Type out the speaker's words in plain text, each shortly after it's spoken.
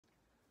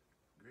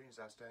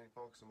Greetings, outstanding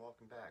folks, and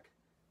welcome back.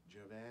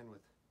 Jovan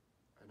with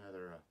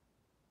another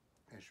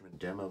instrument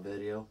demo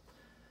video.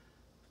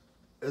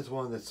 This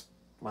one that's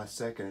my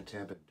second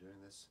attempt at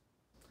doing this.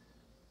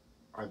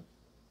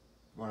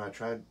 When I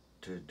tried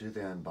to do the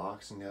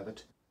unboxing of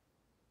it,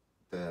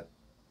 the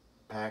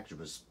package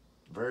was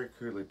very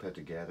crudely put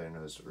together and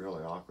it was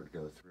really awkward to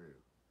go through.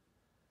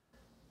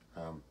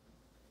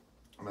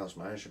 Most of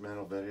my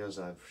instrumental videos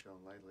I've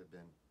shown lately have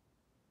been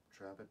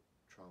trumpet,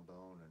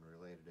 trombone, and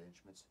related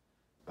instruments.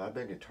 But I've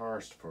been a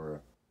guitarist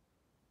for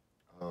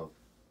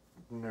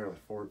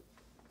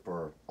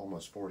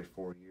almost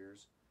 44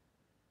 years,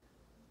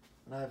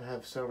 and I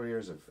have several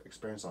years of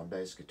experience on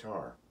bass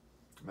guitar.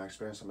 My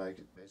experience on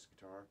bass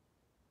guitar,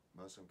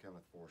 most of them come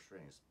with 4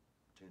 strings,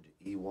 tuned to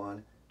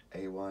E1,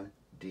 A1,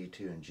 D2,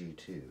 and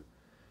G2.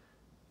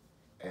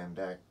 And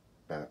back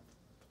about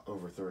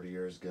over 30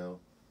 years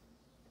ago,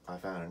 I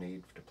found a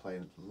need to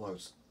play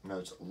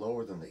notes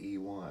lower than the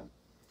E1.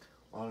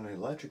 On an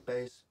electric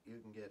bass, you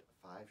can get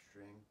a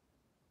 5-string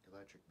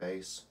electric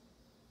bass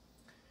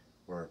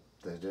where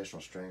the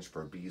additional strings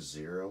for a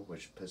B0,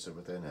 which puts it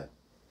within a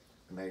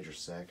major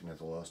second of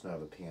the lowest note of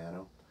the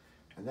piano.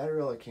 And that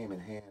really came in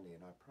handy,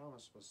 and I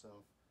promised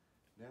myself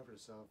never to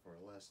settle for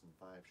less than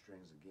 5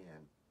 strings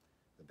again.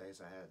 The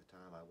bass I had at the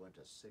time, I went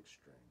to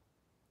 6-string.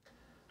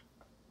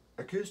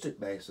 Acoustic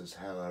basses,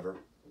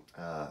 however,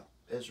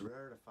 it's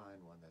rare to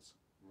find one that's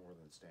more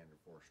than standard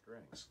 4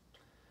 strings.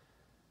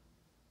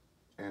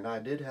 And I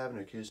did have an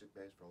acoustic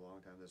bass for a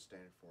long time that's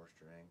standard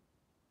 4-string.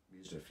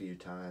 Used it a few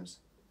times.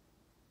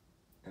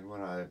 And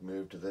when I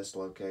moved to this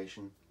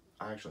location,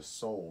 I actually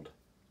sold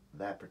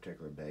that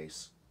particular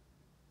bass,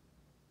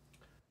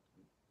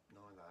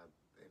 knowing that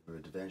I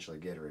would eventually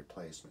get a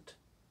replacement.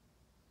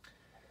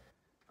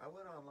 I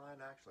went online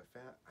and actually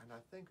found, and I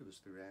think it was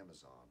through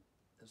Amazon,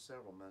 in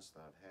several months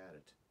that I've had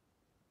it,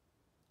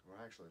 where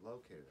I actually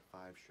located a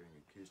 5-string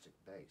acoustic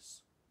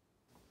bass.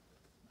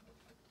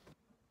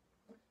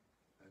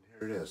 And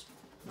here it is.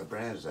 The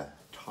brand is a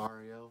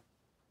Tario.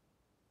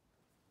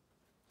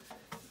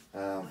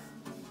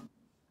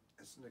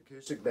 It's an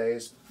acoustic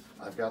bass.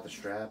 I've got the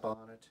strap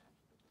on it.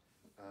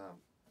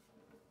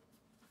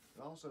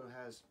 It also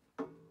has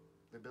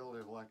the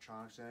ability of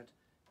electronics in it.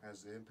 It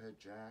has the input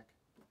jack,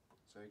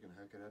 so you can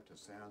hook it up to a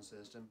sound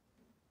system.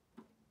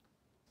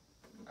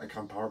 A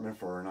compartment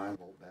for a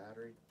 9-volt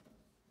battery.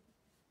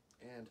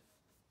 And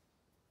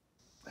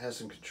it has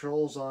some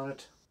controls on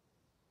it.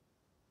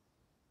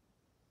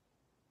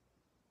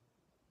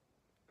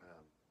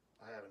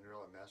 I haven't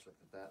really messed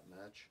with it that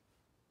much.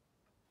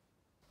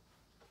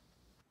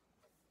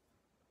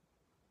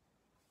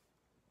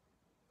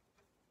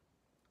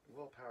 It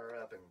will power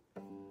up and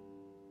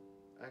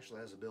actually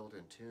has a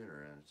built-in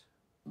tuner in it.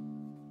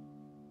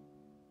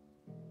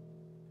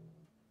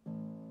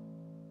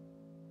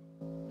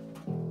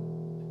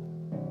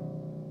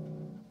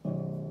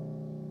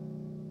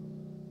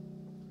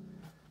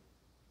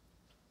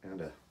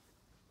 And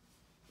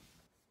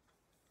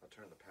I'll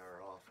turn the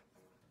power off.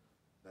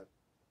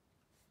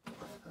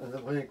 And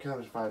then when it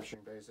comes to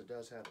 5-string bass, it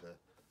does have the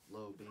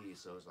low B,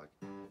 so it's like.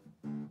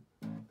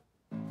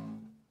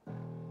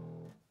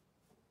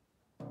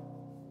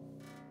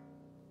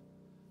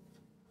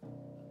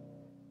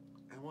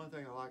 And one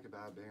thing I like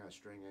about being a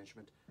string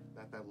instrument,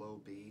 that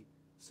low B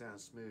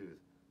sounds smooth.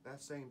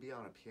 That same B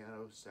on a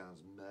piano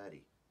sounds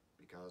muddy,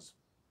 because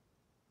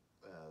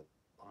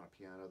on a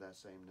piano, that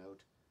same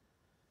note,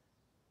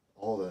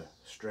 all the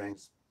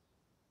strings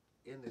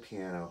in the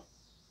piano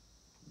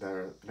that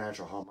are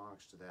natural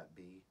harmonics to that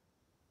B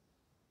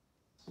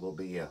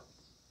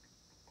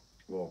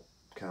will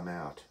come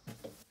out,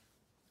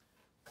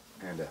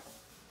 and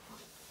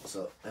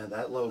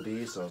that low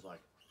B, so it's like.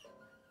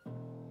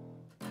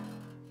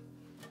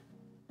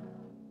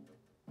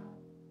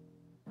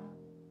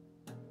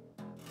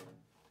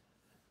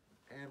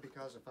 And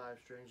because of 5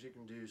 strings, you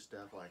can do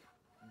stuff like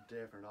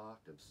different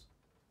octaves,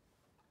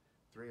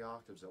 3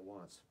 octaves at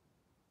once.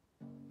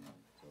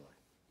 So like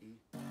E.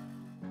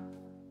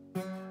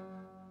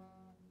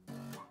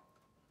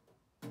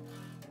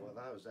 Well,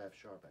 that was F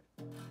sharp.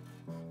 It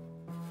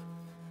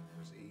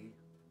was E.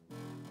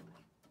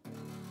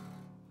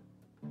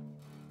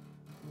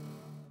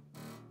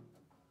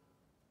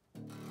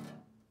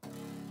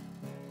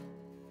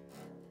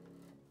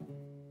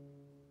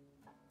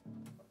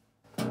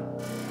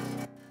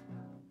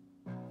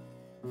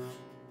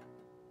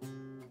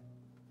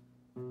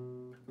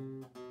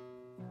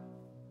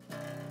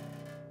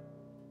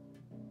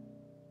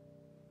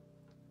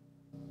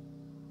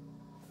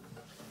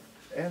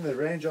 And the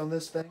range on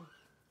this thing,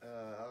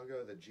 I'll go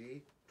with the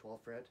G,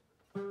 12th fret.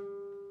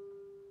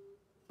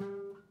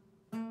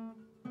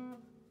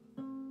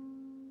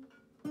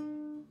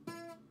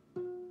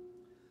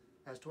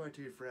 Has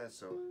 22 frets,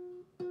 so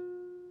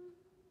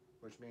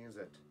which means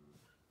that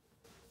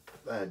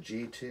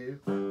G2,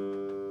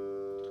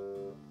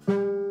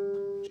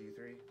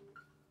 G3.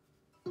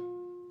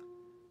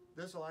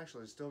 This will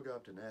actually still go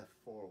up to an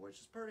F4, which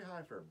is pretty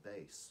high for a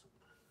bass.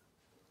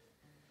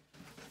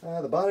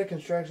 The body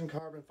construction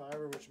carbon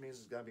fiber, which means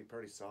it's going to be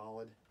pretty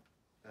solid.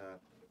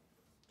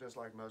 just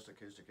like most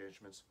acoustic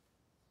instruments,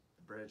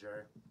 the bridge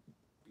area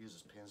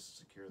uses pins to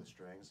secure the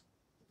strings.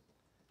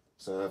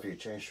 So if you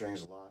change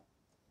strings a lot,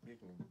 you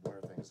can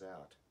wear things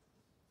out.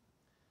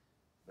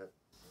 But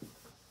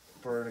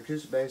for an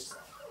acoustic bass,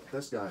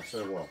 this guy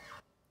so well.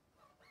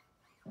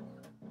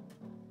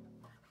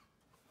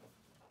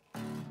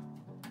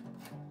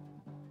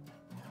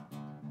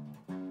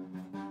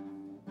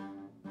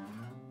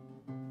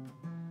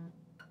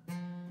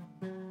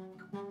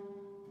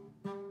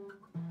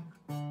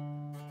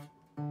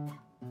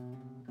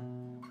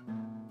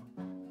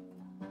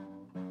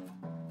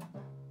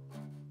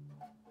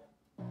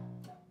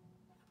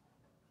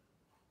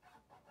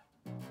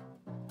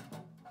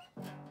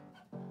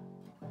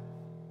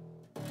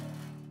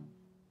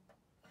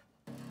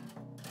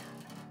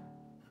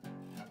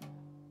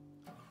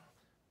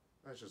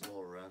 That's just a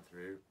little run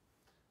through.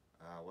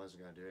 I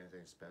wasn't going to do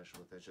anything special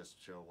with it, just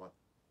to show what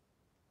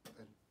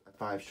a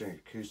 5-string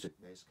acoustic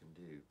bass can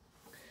do.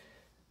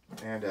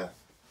 And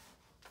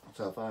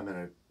so if I'm in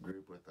a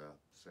group with,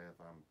 say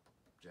if I'm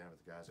jamming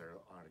with the guys that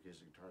are on an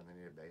acoustic guitar and they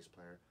need a bass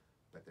player,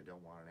 but they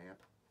don't want an amp,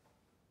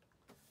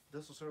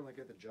 this will certainly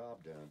get the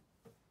job done.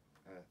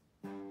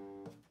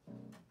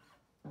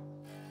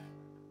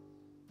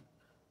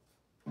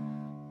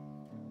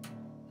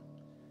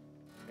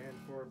 And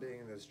for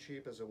being as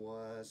cheap as it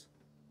was,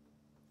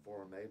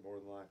 foreign made more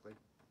than likely,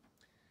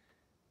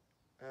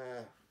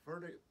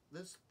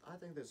 I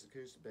think this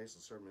acoustic bass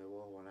will serve me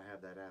well when I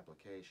have that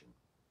application.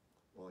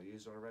 Will I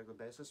use it on a regular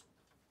basis?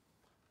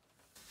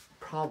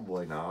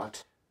 Probably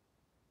not.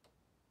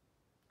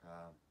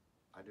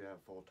 I do have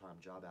a full-time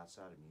job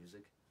outside of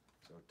music,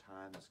 so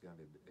time is going to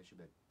be an issue.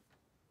 But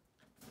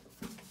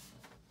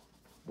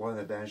one of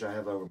the advantages I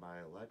have over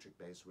my electric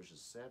bass, which is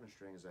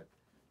 7-string, is that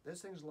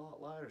this thing's a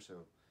lot lighter.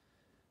 So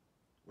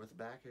with the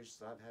back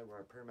issues I've had where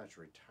I pretty much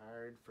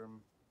retired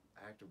from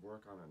active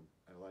work on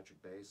an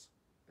electric bass,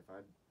 if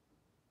I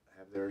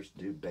have theirs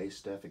do bass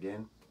stuff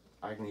again,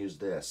 I can use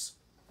this.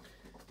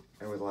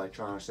 And with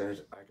electronics in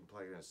it, I can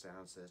plug in a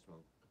sound system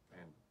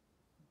and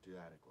do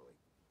adequately.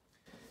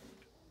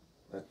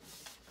 But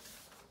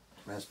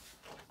that's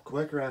a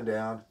quick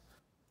rundown.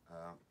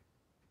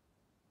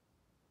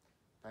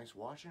 Thanks for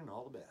watching and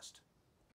all the best.